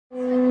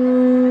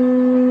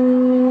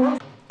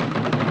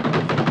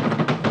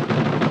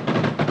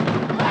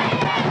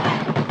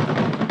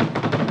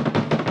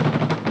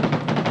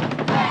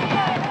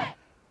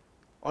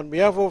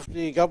behalf of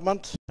the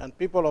government and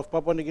people of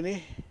Papua New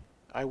Guinea,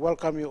 I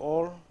welcome you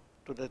all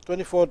to the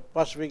 24th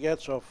Pacific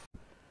Heads of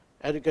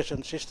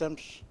Education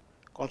Systems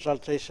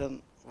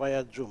consultation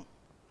via Zoom.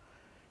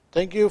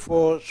 Thank you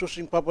for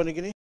choosing Papua New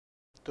Guinea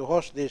to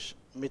host this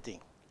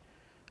meeting.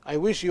 I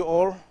wish you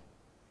all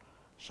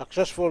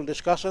successful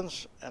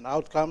discussions and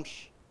outcomes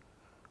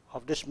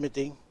of this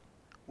meeting,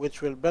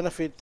 which will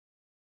benefit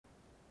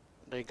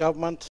the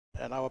government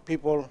and our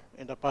people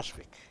in the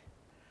Pacific.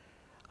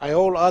 I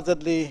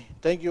wholeheartedly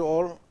thank you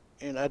all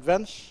in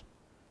advance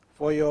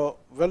for your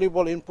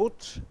valuable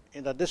input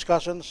in the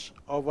discussions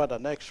over the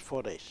next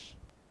 4 days.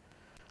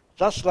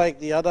 Just like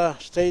the other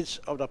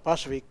states of the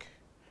Pacific,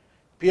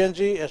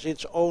 PNG has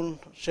its own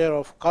share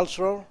of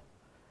cultural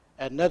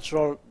and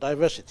natural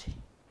diversity.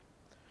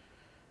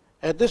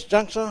 At this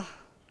juncture,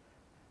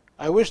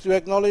 I wish to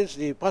acknowledge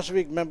the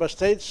Pacific member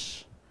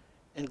states,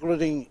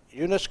 including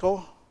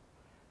UNESCO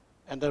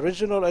and the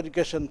regional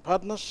education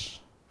partners,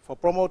 for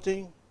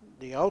promoting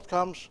the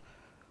outcomes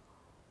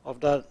of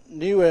the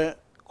newer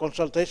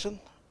consultation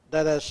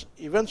that has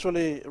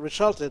eventually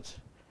resulted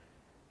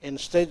in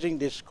staging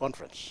this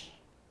conference.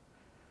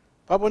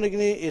 Papua New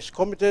Guinea is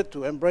committed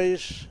to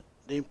embrace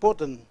the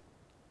important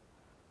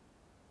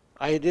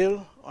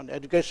ideal on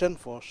education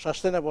for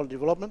sustainable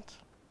development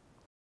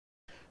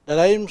that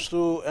aims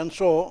to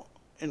ensure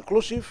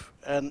inclusive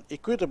and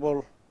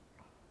equitable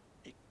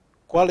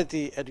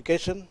quality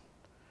education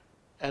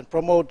and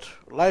promote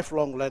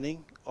lifelong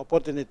learning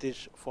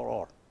opportunities for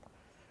all.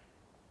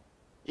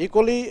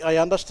 Equally, I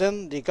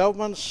understand the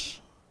governments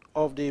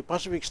of the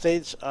Pacific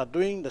states are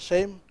doing the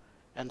same,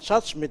 and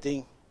such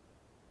meeting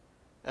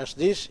as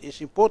this is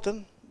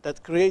important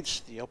that creates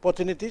the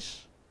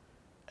opportunities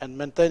and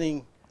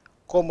maintaining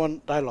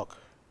common dialogue.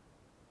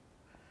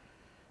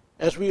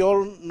 As we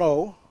all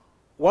know,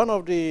 one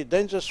of the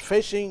dangers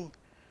facing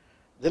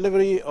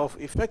delivery of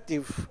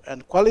effective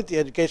and quality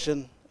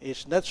education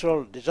is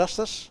natural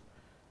disasters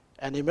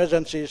and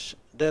emergencies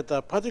that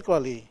are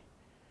particularly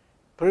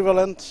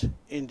prevalent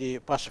in the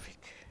Pacific.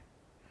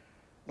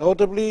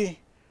 Notably,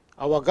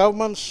 our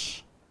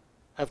governments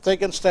have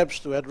taken steps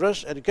to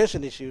address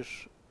education issues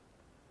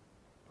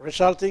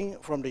resulting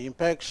from the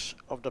impacts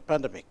of the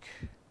pandemic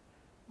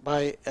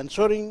by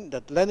ensuring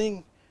that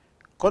learning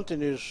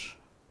continues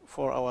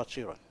for our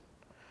children.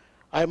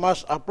 I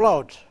must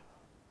applaud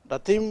the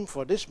team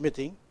for this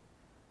meeting.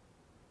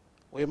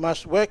 We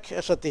must work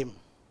as a team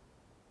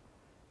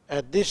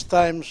at these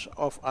times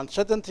of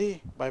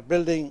uncertainty by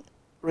building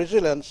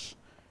resilience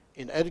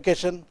in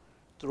education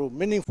through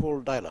meaningful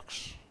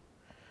dialogues.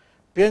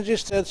 PNG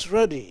stands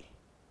ready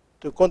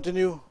to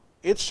continue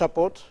its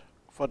support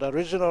for the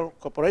regional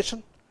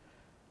cooperation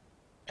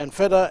and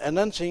further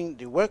enhancing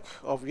the work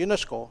of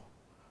UNESCO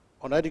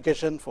on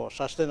education for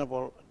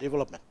sustainable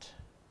development.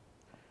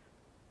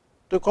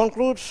 To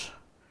conclude,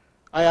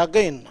 I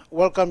again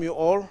welcome you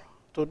all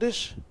to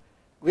this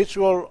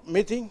virtual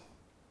meeting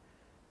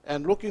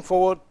and looking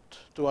forward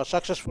to a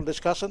successful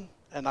discussion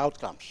and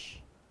outcomes.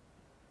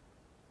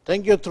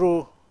 Thank you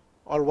through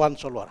all one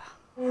Solwara.